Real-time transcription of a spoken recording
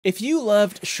If you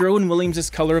loved Sherwin Williams'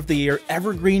 Color of the Year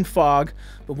Evergreen Fog,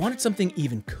 but wanted something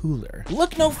even cooler,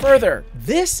 look no further.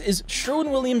 This is Sherwin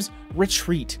Williams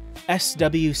Retreat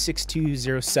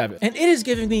SW6207, and it is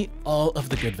giving me all of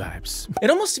the good vibes. It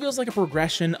almost feels like a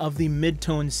progression of the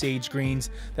mid-tone sage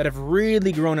greens that have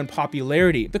really grown in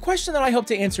popularity. The question that I hope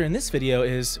to answer in this video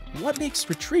is, what makes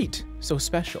Retreat so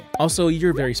special? Also,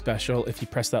 you're very special if you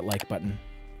press that like button.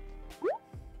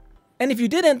 And if you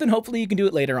didn't, then hopefully you can do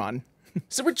it later on.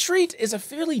 So Retreat is a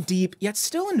fairly deep, yet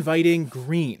still inviting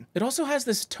green. It also has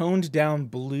this toned down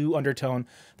blue undertone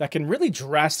that can really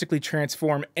drastically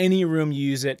transform any room you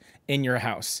use it in your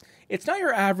house. It's not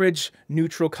your average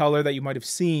neutral color that you might have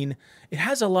seen. It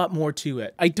has a lot more to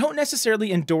it. I don't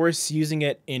necessarily endorse using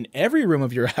it in every room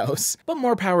of your house, but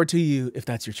more power to you if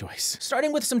that's your choice.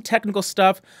 Starting with some technical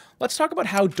stuff, let's talk about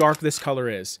how dark this color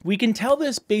is. We can tell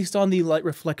this based on the light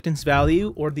reflectance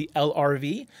value, or the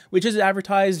LRV, which is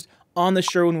advertised on the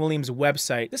Sherwin Williams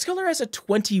website. This color has a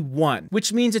 21,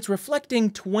 which means it's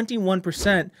reflecting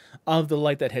 21% of the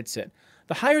light that hits it.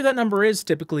 The higher that number is,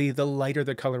 typically, the lighter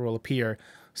the color will appear.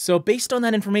 So based on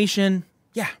that information,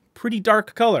 yeah, pretty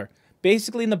dark color.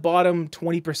 Basically in the bottom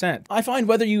 20%. I find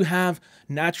whether you have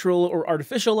natural or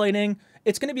artificial lighting,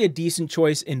 it's going to be a decent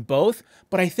choice in both,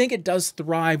 but I think it does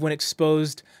thrive when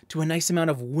exposed to a nice amount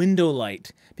of window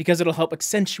light because it'll help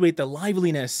accentuate the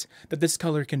liveliness that this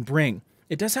color can bring.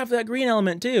 It does have that green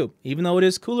element too, even though it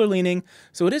is cooler leaning,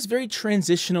 so it is very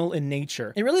transitional in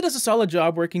nature. It really does a solid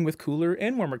job working with cooler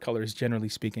and warmer colors, generally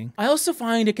speaking. I also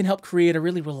find it can help create a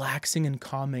really relaxing and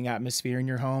calming atmosphere in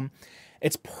your home.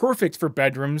 It's perfect for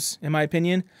bedrooms, in my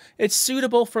opinion. It's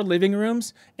suitable for living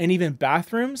rooms and even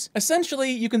bathrooms.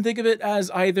 Essentially, you can think of it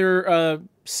as either a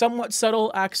somewhat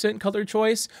subtle accent color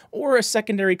choice or a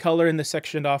secondary color in the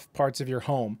sectioned off parts of your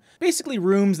home. Basically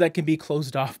rooms that can be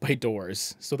closed off by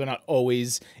doors, so they're not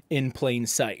always in plain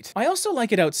sight. I also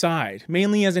like it outside,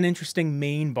 mainly as an interesting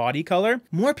main body color.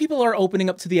 More people are opening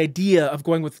up to the idea of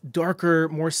going with darker,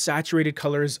 more saturated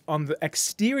colors on the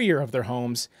exterior of their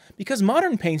homes because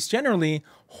modern paints generally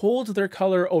hold their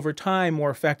color over time more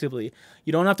effectively.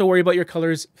 You don't have to worry about your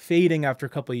colors fading after a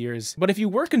couple of years. But if you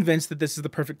were convinced that this is the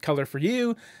perfect color for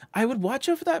you, I would watch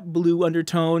out for that blue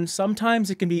undertone. Sometimes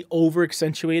it can be over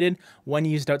accentuated when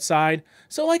used outside.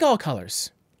 So like all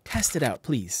colors, test it out,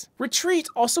 please. Retreat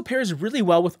also pairs really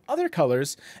well with other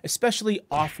colors, especially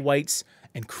off-whites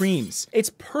and creams. It's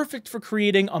perfect for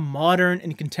creating a modern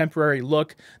and contemporary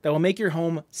look that will make your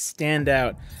home stand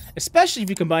out, especially if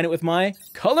you combine it with my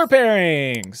color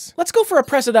pairings. Let's go for a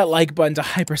press of that like button to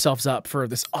hype ourselves up for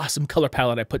this awesome color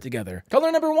palette I put together.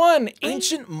 Color number 1,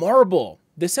 Ancient Marble.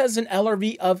 This has an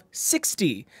LRV of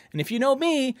 60, and if you know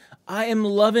me, I am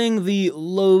loving the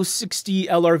low 60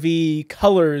 LRV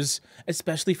colors,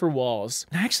 especially for walls.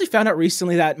 And I actually found out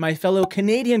recently that my fellow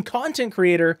Canadian content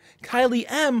creator, Kylie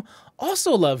M,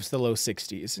 also loves the low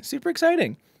 60s. Super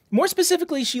exciting. More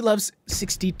specifically, she loves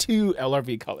 62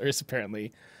 LRV colors,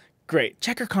 apparently. Great,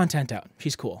 check her content out,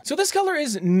 she's cool. So this color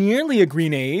is nearly a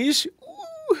greenage.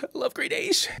 Ooh, I love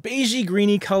greenage. Beigey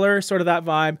greeny color, sort of that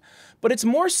vibe. But it's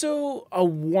more so a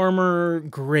warmer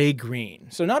gray green.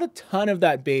 So not a ton of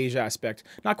that beige aspect.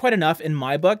 Not quite enough in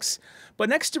my books. But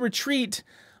next to Retreat,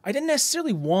 I didn't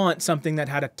necessarily want something that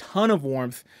had a ton of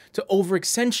warmth to over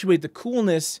accentuate the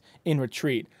coolness in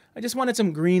Retreat. I just wanted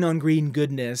some green on green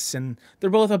goodness, and they're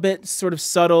both a bit sort of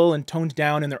subtle and toned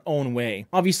down in their own way.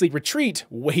 Obviously Retreat,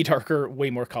 way darker, way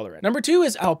more color. Number 2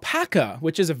 is Alpaca,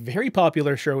 which is a very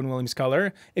popular Sherwin Williams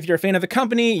color. If you're a fan of the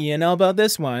company, you know about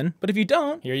this one, but if you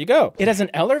don't, here you go. It has an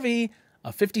LRV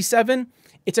of 57.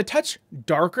 It's a touch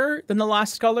darker than the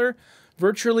last color,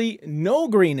 virtually no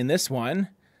green in this one.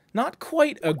 Not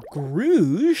quite a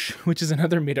rouge, which is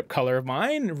another made-up color of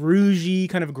mine. Rougey,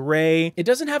 kind of gray. It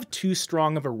doesn't have too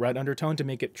strong of a red undertone to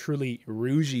make it truly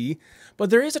rougey, but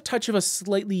there is a touch of a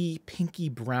slightly pinky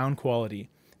brown quality.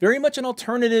 Very much an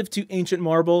alternative to Ancient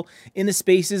Marble in the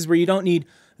spaces where you don't need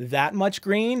that much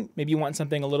green. Maybe you want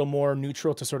something a little more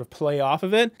neutral to sort of play off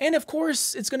of it. And of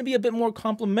course, it's going to be a bit more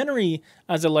complementary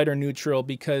as a lighter neutral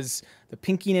because the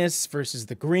pinkiness versus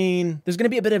the green, there's going to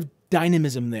be a bit of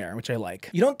dynamism there, which I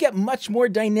like. You don't get much more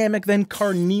dynamic than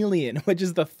Carnelian, which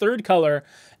is the third color,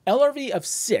 LRV of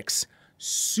 6.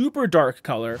 super dark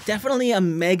color, definitely a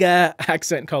mega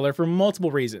accent color for multiple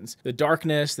reasons. The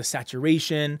darkness, the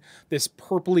saturation, this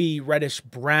purpley reddish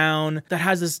brown that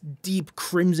has this deep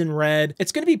crimson red.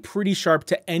 It's gonna be pretty sharp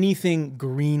to anything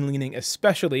green leaning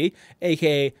especially,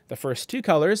 aka the first two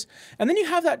colors. And then you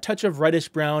have that touch of reddish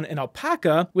brown and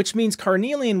alpaca, which means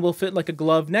carnelian will fit like a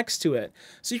glove next to it.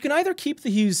 So you can either keep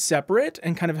the hues separate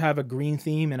and kind of have a green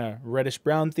theme and a reddish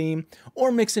brown theme,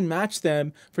 or mix and match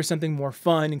them for something more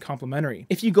fun and complementary.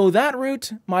 If you go that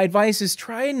route, my advice is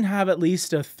try and have at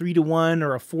least a 3-to-1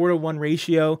 or a 4-to-1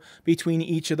 ratio between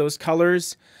each of those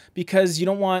colors, because you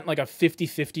don't want like a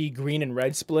 50-50 green and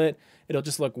red split. It'll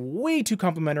just look way too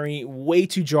complementary, way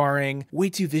too jarring, way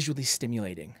too visually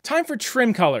stimulating. Time for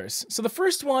trim colors. So the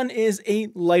first one is a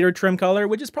lighter trim color,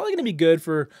 which is probably gonna be good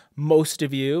for most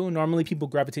of you. Normally people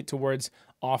gravitate towards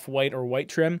off-white or white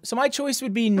trim. So my choice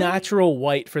would be natural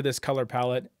white for this color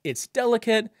palette. It's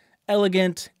delicate,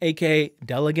 elegant, aka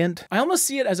delegant. I almost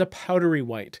see it as a powdery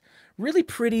white. Really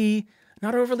pretty,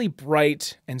 not overly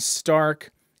bright and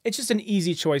stark. It's just an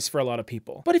easy choice for a lot of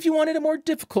people. But if you wanted a more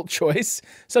difficult choice,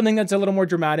 something that's a little more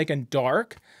dramatic and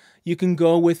dark, you can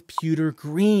go with pewter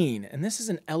green. And this is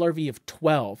an LRV of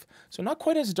 12. So not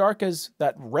quite as dark as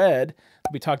that red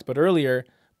that we talked about earlier,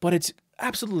 but it's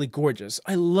absolutely gorgeous.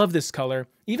 I love this color,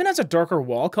 even as a darker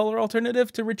wall color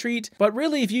alternative to Retreat. But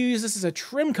really, if you use this as a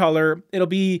trim color, it'll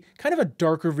be kind of a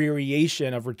darker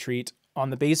variation of Retreat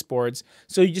on the baseboards.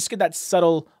 So you just get that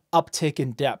subtle uptick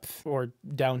in depth, or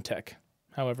downtick,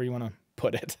 however you want to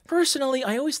put it. Personally,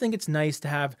 I always think it's nice to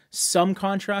have some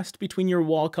contrast between your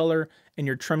wall color and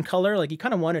your trim color. Like, you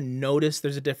kind of want to notice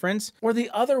there's a difference. Or the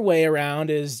other way around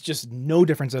is just no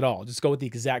difference at all. Just go with the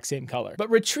exact same color. But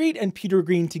Retreat and pewter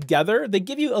green together, they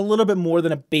give you a little bit more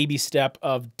than a baby step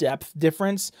of depth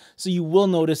difference. So you will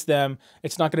notice them.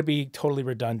 It's not going to be totally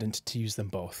redundant to use them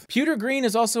both. Pewter green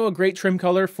is also a great trim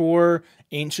color for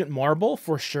ancient marble,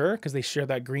 for sure, because they share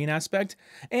that green aspect.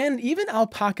 And even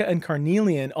alpaca and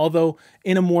carnelian, although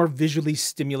in a more visually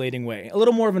stimulating way. A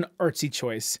little more of an artsy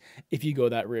choice if you go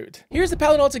that route. Here's the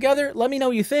palette all together. Let me know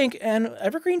what you think. And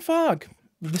evergreen fog.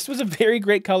 This was a very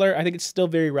great color. I think it's still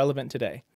very relevant today.